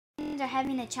are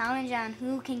having a challenge on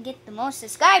who can get the most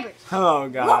subscribers. Hello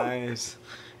guys,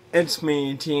 it's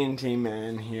me, TNT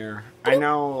Man here. I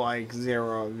know like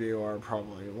 0 of you are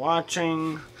probably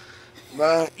watching,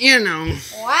 but you know.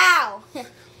 Wow.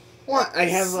 What? I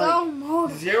have so like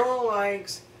motivated. 0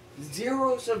 likes,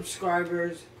 0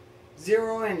 subscribers,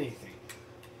 0 anything.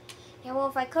 Yeah, well,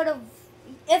 if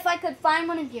I could find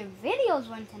one of your videos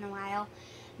once in a while,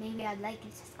 maybe I'd like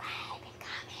and subscribe and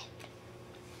comment.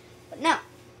 But no,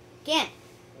 again,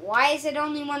 why is it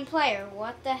only one player?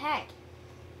 What the heck?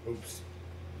 Oops.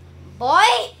 Boy,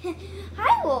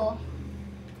 I will.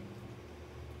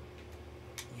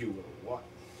 You will what?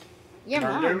 Your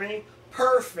Murder mom. me?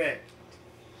 Perfect.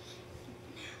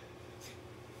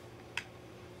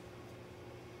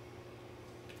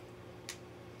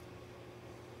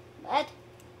 But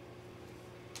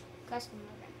customer.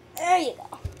 There you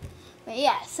go. But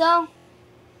yeah, so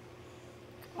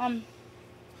I'm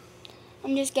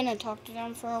just gonna talk to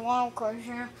them for a while, of course,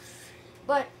 yeah.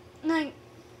 But like,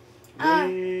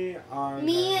 We are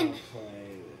me gonna and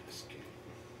play this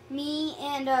game. me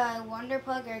and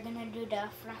Wonderpug are gonna do the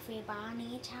Fluffy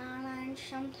Bonnie challenge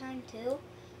sometime too.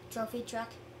 Trophy truck.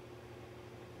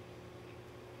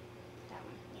 That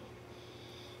one,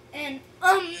 yeah. And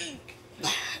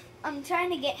I'm trying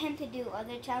to get him to do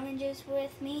other challenges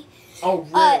with me. Oh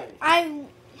really?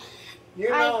 You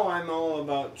know I'm all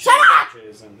about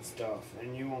challenges and stuff,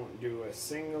 and you won't do a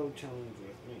single challenge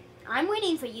with me. I'm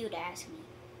waiting for you to ask me.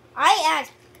 I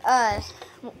asked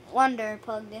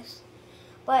Wonderpug this,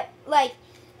 but like,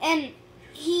 and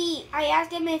I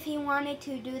asked him if he wanted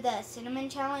to do the cinnamon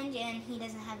challenge, and he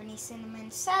doesn't have any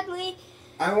cinnamon, sadly.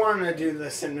 I want to do the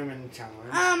cinnamon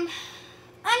challenge. I'm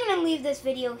gonna leave this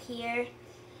video here.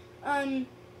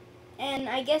 And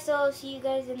I guess I'll see you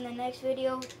guys in the next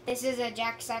video. This is a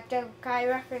Jacksepticeye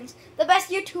reference. The best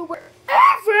YouTuber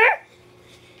ever!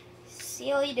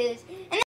 See all you dudes.